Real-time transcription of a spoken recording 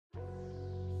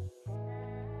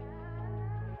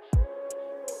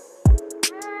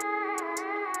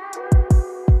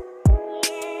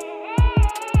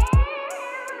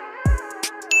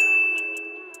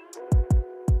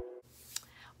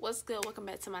what's good? Welcome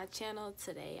back to my channel.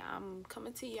 Today I'm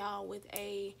coming to y'all with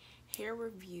a hair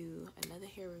review, another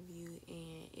hair review,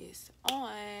 and it's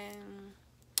on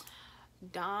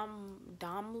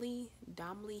Donmily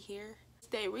hair.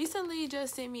 They recently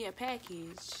just sent me a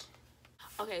package.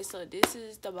 Okay, so this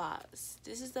is the box.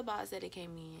 This is the box that it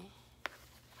came in.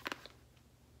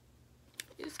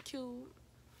 It's cute.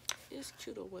 It's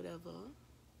cute or whatever.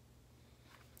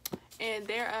 And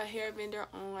they're a hair vendor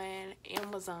on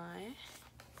Amazon.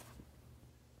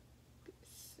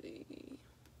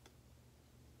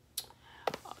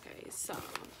 Okay, so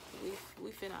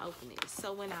we finna open it.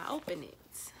 So when I open it,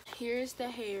 here's the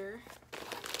hair,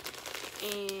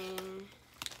 and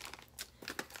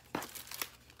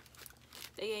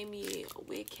they gave me a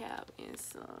wig cap and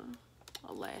some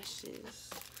lashes.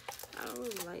 I don't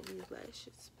really like these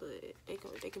lashes, but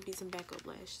they can be some backup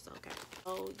lashes. Okay.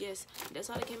 Oh yes, that's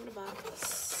all that came in the box.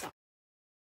 So,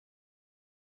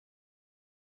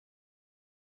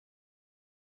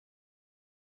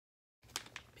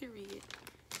 period.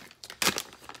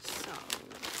 So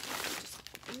just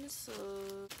open this up.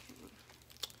 Okay.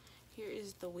 Here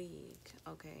is the wig.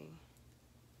 Okay.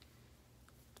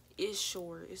 It's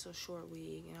short. It's a short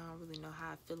wig, and I don't really know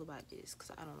how I feel about this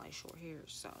because I don't like short hair.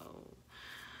 So,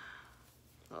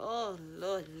 oh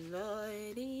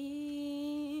lordy,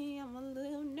 I'm a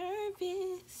little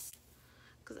nervous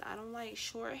because I don't like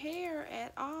short hair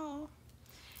at all.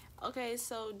 Okay,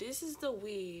 so this is the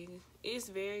wig. It's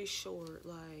very short,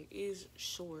 like it's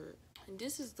short. And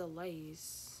this is the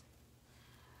lace.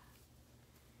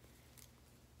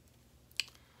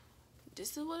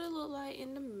 This is what it look like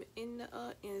in the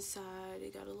inside.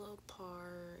 It got a little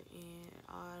part and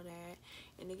all that,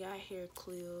 and it got hair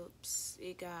clips.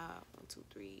 It got 1, 2,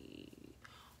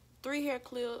 3 hair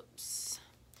clips,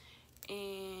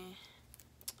 and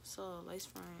so lace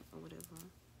front or whatever.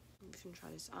 We finna try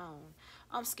this on.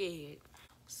 I'm scared,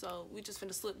 so we just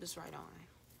finna slip this right on.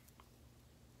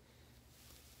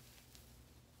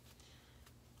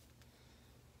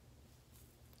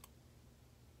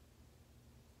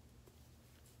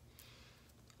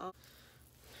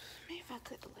 Maybe if I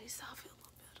cut the lace off, it'll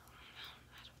look better.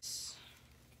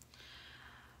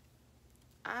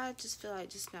 I just feel like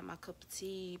this is not my cup of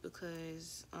tea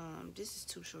because this is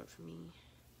too short for me.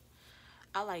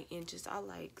 I like inches. I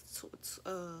like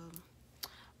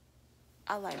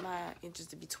my inches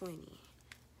to be 20,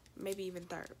 maybe even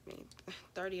 30.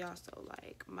 30 also.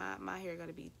 Like my hair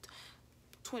gotta be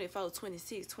 24,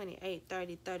 26, 28,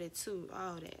 30, 32,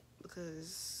 all that,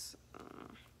 because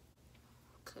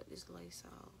cut this lace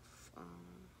off.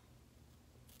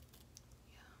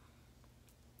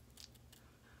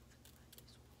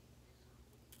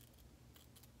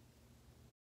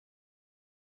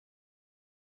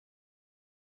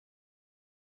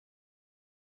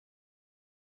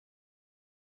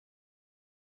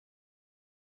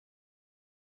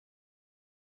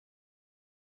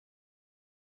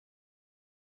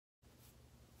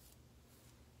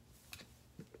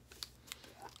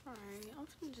 Alright, I'm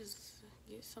gonna just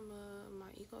get some of my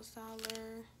Eco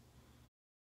Styler.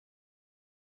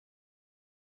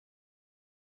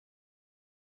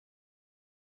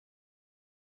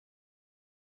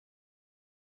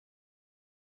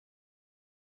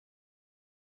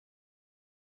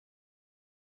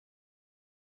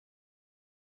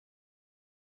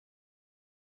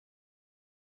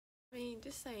 I mean,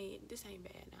 this ain't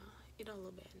bad now. It don't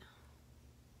look bad now.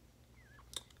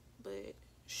 But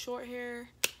short hair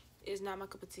is not my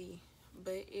cup of tea.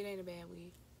 But it ain't a bad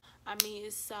wig. I mean,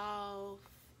 it's soft.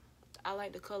 I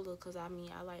like the color because I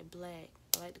like black.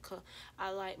 I like the color.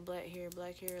 I like black hair.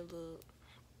 Black hair look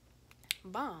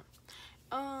bomb.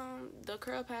 The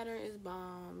curl pattern is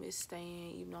bomb. It's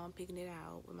staying, even though I'm picking it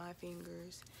out with my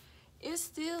fingers. It's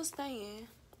still staying.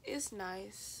 It's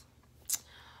nice.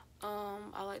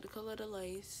 I like the color of the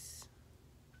lace.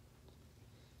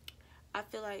 I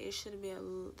feel like it should have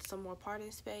been some more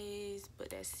parting space,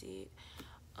 but that's it.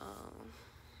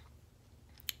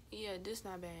 Yeah, this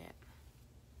not bad.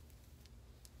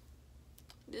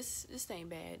 This ain't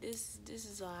bad. This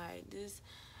is like, this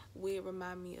wig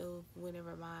remind me of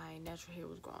whenever my natural hair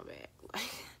was growing back.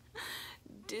 Like,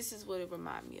 this is what it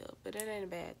remind me of, but that ain't a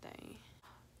bad thing.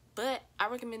 But I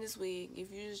recommend this wig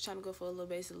if you're just trying to go for a little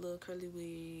basic, little curly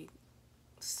wig,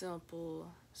 simple.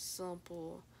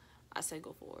 I say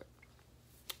go for it.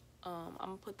 I'm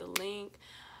gonna put the link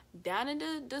down in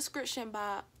the description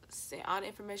box and all the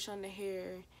information on the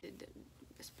hair.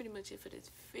 That's pretty much it for this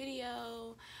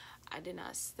video. I did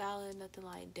not style it, nothing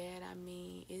like that. I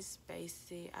mean, it's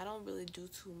basic. I don't really do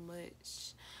too much.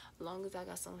 As long as I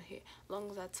got some hair, as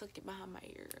long as I tuck it behind my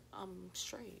ear, I'm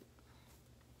straight.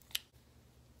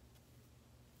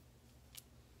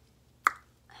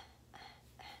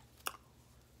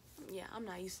 I'm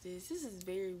not used to this. This is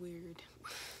very weird.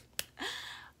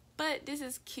 But this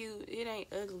is cute. It ain't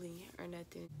ugly or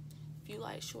nothing. If you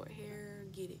like short hair,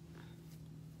 get it.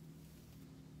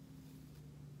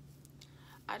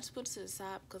 I just put it to the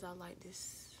side because I like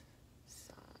this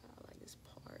side. I like this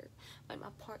part. Like my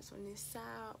parts on this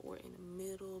side or in the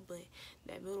middle, but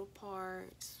that middle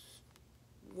part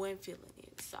wasn't feeling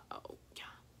it. So yeah.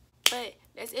 But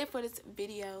that's it for this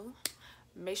video.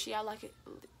 Make sure y'all like it.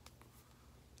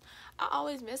 I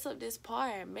always mess up this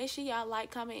part. Make sure y'all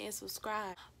like, comment, and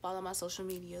subscribe. Follow my social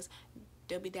medias.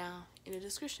 They'll be down in the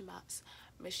description box.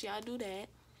 Make sure y'all do that.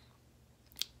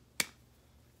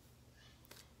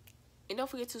 And don't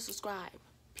forget to subscribe.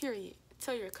 Period.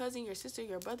 Tell your cousin, your sister,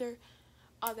 your brother,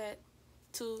 all that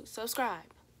to subscribe.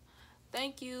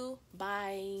 Thank you.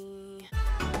 Bye.